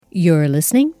You're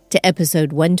listening to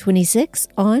episode 126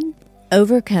 on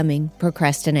Overcoming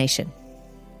Procrastination.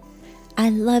 I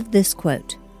love this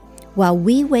quote. While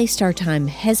we waste our time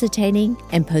hesitating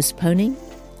and postponing,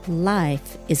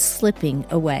 life is slipping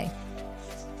away.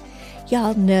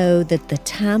 Y'all know that the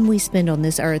time we spend on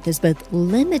this earth is both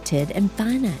limited and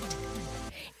finite.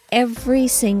 Every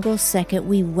single second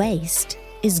we waste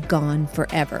is gone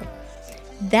forever.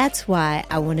 That's why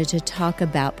I wanted to talk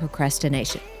about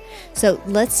procrastination. So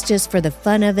let's just, for the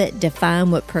fun of it, define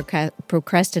what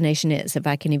procrastination is, if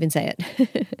I can even say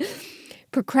it.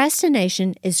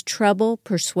 Procrastination is trouble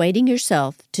persuading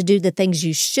yourself to do the things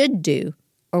you should do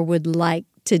or would like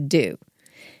to do.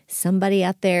 Somebody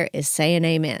out there is saying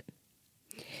amen.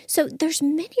 So there's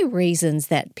many reasons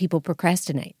that people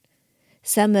procrastinate.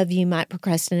 Some of you might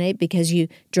procrastinate because you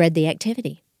dread the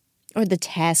activity, or the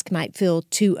task might feel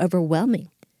too overwhelming.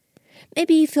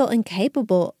 Maybe you feel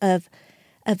incapable of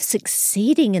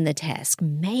succeeding in the task.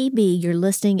 Maybe you're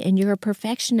listening and you're a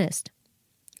perfectionist.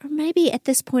 Or maybe at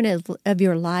this point of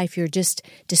your life, you're just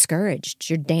discouraged.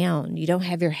 You're down. You don't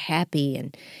have your happy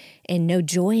and no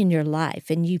joy in your life.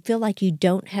 And you feel like you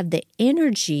don't have the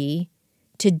energy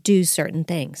to do certain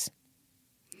things.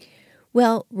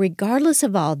 Well, regardless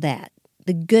of all that,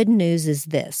 the good news is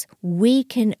this: we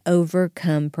can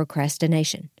overcome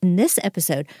procrastination. In this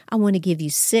episode, I want to give you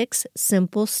 6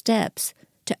 simple steps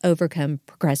to overcome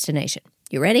procrastination.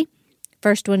 You ready?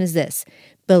 First one is this: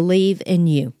 believe in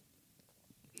you.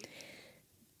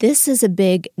 This is a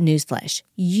big newsflash.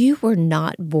 You were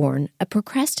not born a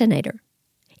procrastinator.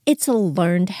 It's a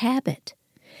learned habit.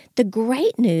 The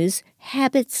great news,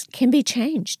 habits can be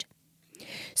changed.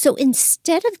 So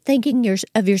instead of thinking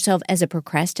of yourself as a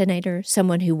procrastinator,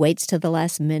 someone who waits till the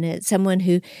last minute, someone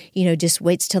who, just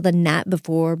waits till the night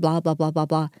before, blah, blah, blah, blah,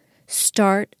 blah,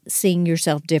 start seeing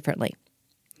yourself differently.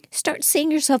 Start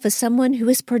seeing yourself as someone who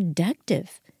is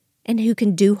productive and who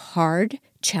can do hard,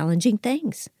 challenging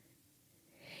things.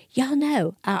 Y'all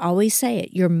know, I always say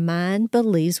it, your mind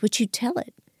believes what you tell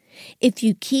it. If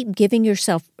you keep giving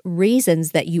yourself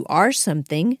reasons that you are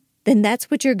something, then that's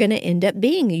what you're going to end up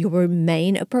being. You'll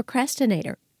remain a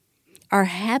procrastinator. Our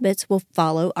habits will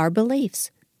follow our beliefs.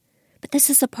 But this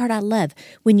is the part I love.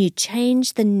 When you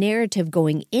change the narrative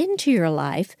going into your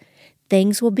life,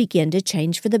 things will begin to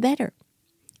change for the better.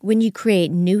 When you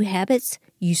create new habits,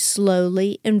 you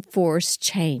slowly enforce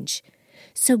change.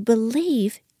 So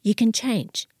believe you can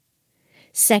change.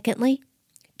 Secondly,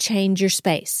 change your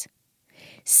space.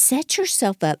 Set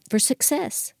yourself up for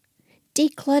success.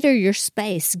 Declutter your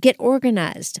space. Get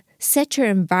organized. Set your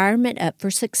environment up for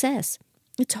success.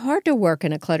 It's hard to work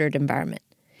in a cluttered environment.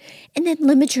 And then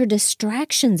limit your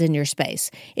distractions in your space.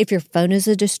 If your phone is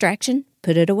a distraction,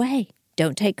 put it away.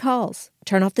 Don't take calls.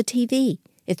 Turn off the TV.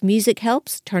 If music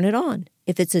helps, turn it on.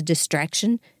 If it's a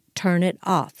distraction, turn it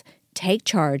off. Take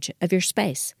charge of your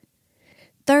space.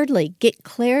 Thirdly, get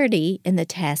clarity in the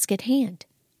task at hand.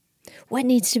 What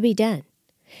needs to be done?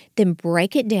 Then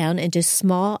break it down into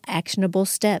small, actionable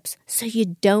steps so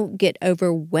you don't get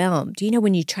overwhelmed.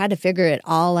 When you try to figure it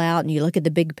all out and you look at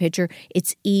the big picture,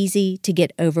 it's easy to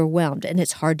get overwhelmed and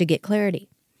it's hard to get clarity.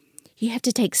 You have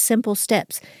to take simple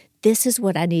steps. This is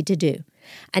what I need to do.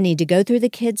 I need to go through the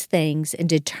kids' things and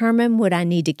determine what I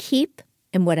need to keep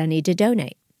and what I need to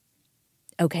donate.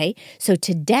 Okay, so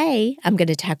today I'm going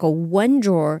to tackle one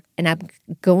drawer and I'm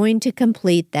going to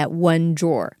complete that one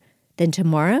drawer. Then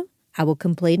tomorrow, I will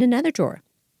complete another drawer.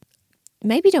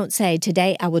 Maybe don't say,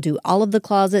 today I will do all of the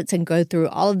closets and go through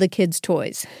all of the kids'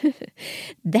 toys.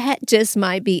 That just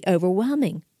might be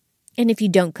overwhelming. And if you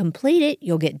don't complete it,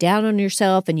 you'll get down on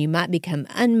yourself and you might become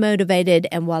unmotivated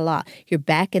and voila, you're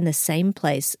back in the same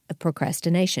place of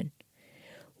procrastination.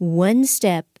 One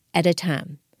step at a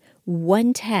time.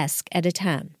 One task at a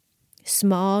time.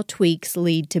 Small tweaks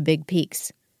lead to big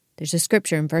peaks. There's a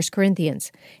scripture in 1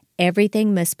 Corinthians.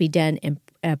 Everything must be done in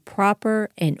a proper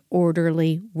and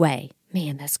orderly way.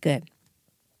 Man, that's good.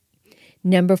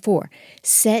 Number 4,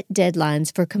 set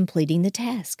deadlines for completing the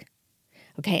task.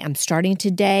 Okay, I'm starting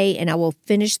today and I will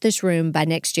finish this room by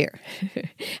next year.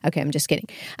 Okay, I'm just kidding.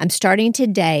 I'm starting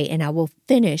today and I will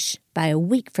finish by a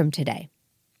week from today.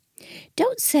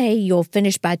 Don't say you'll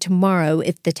finish by tomorrow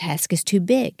if the task is too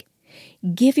big.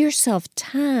 Give yourself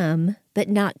time, but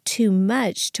not too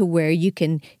much to where you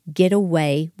can get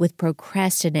away with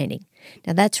procrastinating.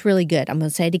 Now that's really good. I'm going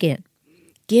to say it again.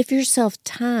 Give yourself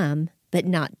time, but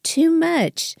not too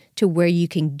much to where you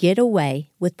can get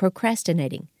away with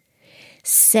procrastinating.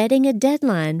 Setting a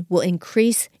deadline will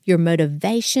increase your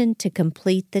motivation to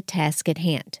complete the task at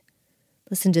hand.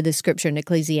 Listen to the scripture in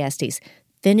Ecclesiastes.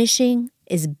 Finishing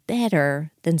is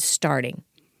better than starting.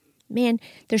 Man,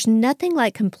 there's nothing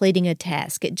like completing a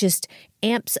task. It just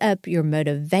amps up your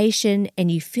motivation and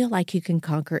you feel like you can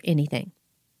conquer anything.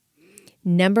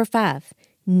 Number 5,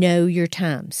 know your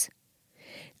times.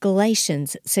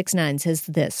 Galatians 6:9 says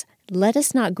this, "Let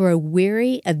us not grow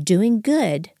weary of doing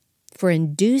good, for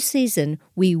in due season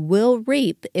we will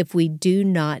reap if we do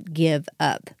not give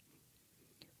up."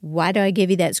 Why do I give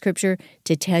you that scripture?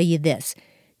 To tell you this,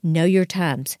 know your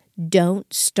times.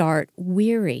 Don't start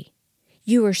weary.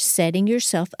 You are setting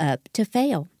yourself up to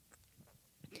fail.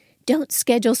 Don't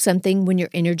schedule something when your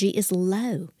energy is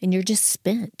low and you're just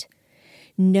spent.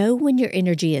 Know when your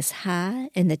energy is high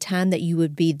and the time that you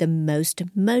would be the most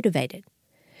motivated.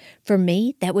 For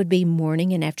me, that would be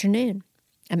morning and afternoon.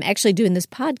 I'm actually doing this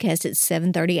podcast at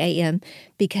 7:30 a.m.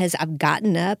 because I've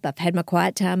gotten up, I've had my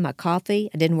quiet time, my coffee.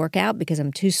 I didn't work out because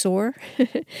I'm too sore,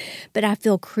 but I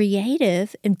feel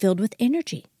creative and filled with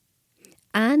energy.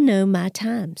 I know my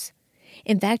times.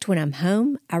 In fact, when I'm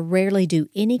home, I rarely do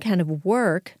any kind of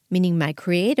work, meaning my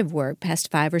creative work,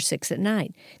 past 5 or 6 at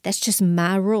night. That's just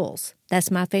my rules. That's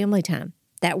my family time.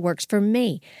 That works for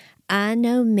me. I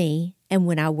know me and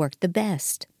when I work the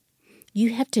best.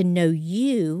 You have to know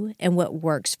you and what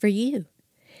works for you.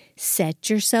 Set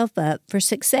yourself up for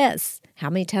success. How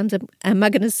many times am I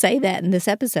going to say that in this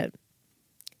episode?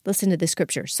 Listen to this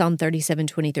scripture, Psalm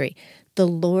 37:23. "The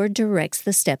Lord directs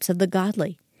the steps of the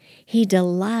godly. He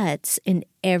delights in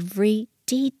every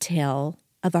detail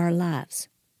of our lives."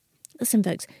 Listen,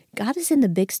 folks, God is in the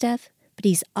big stuff, but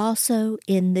He's also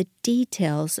in the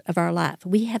details of our life.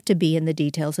 We have to be in the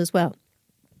details as well.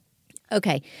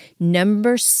 Okay,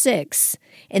 number 6,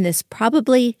 and this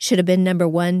probably should have been number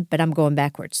 1, but I'm going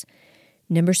backwards.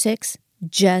 Number 6,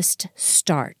 just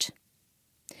start.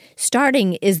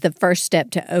 Starting is the first step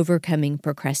to overcoming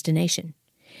procrastination.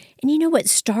 And you know what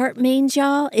start means,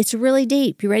 y'all? It's really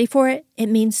deep. You ready for it? It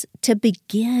means to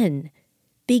begin.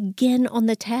 Begin on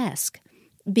the task.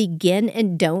 Begin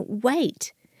and don't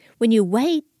wait. When you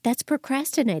wait, that's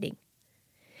procrastinating.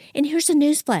 And here's a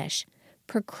newsflash.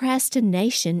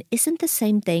 Procrastination isn't the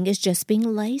same thing as just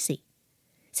being lazy.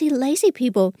 See, lazy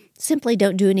people simply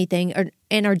don't do anything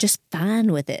and are just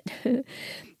fine with it.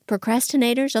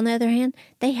 Procrastinators, on the other hand,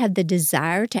 they have the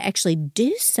desire to actually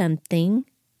do something,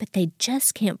 but they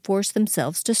just can't force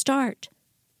themselves to start.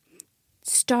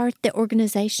 Start the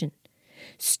organization.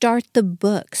 Start the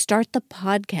book. Start the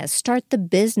podcast. Start the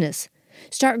business.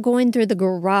 Start going through the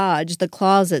garage, the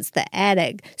closets, the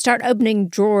attic. Start opening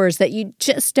drawers that you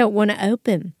just don't want to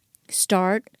open.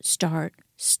 Start.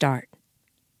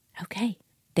 Okay,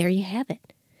 there you have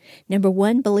it. Number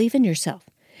 1, believe in yourself.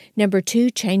 Number 2,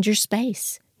 change your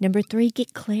space. Number 3,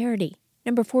 get clarity.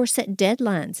 Number 4, set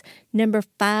deadlines. Number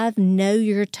 5, know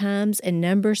your times. And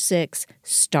number 6,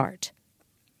 start.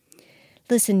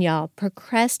 Listen, y'all,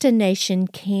 procrastination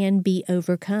can be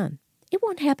overcome. It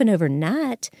won't happen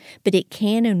overnight, but it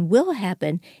can and will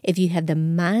happen if you have the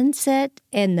mindset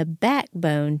and the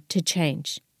backbone to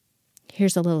change.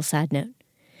 Here's a little side note.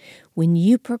 When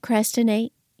you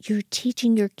procrastinate, you're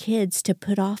teaching your kids to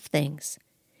put off things.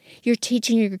 You're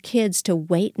teaching your kids to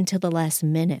wait until the last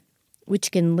minute,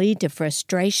 which can lead to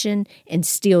frustration and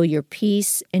steal your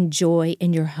peace and joy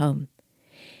in your home.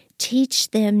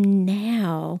 Teach them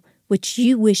now what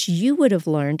you wish you would have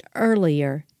learned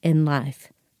earlier in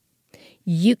life.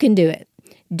 You can do it.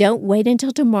 Don't wait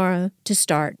until tomorrow to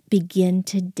start. Begin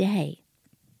today.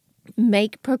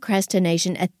 Make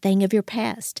procrastination a thing of your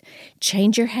past.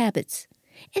 Change your habits.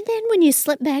 And then when you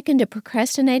slip back into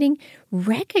procrastinating,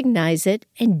 recognize it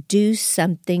and do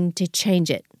something to change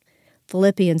it.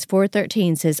 Philippians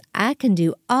 4:13 says, "I can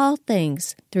do all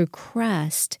things through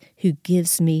Christ who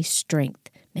gives me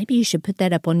strength." Maybe you should put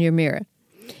that up on your mirror.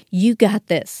 You got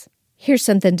this. Here's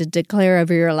something to declare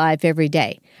over your life every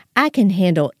day. I can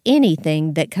handle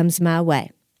anything that comes my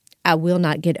way. I will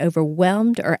not get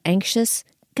overwhelmed or anxious.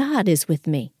 God is with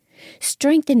me,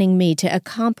 strengthening me to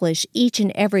accomplish each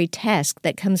and every task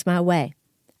that comes my way.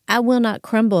 I will not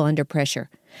crumble under pressure.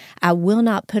 I will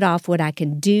not put off what I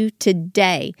can do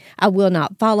today. I will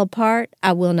not fall apart.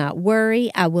 I will not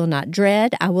worry. I will not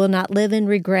dread. I will not live in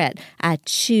regret. I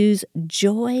choose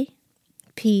joy,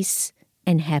 peace,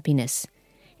 and happiness.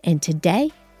 And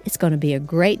today, it's going to be a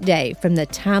great day from the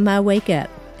time I wake up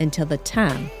until the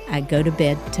time I go to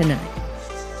bed tonight.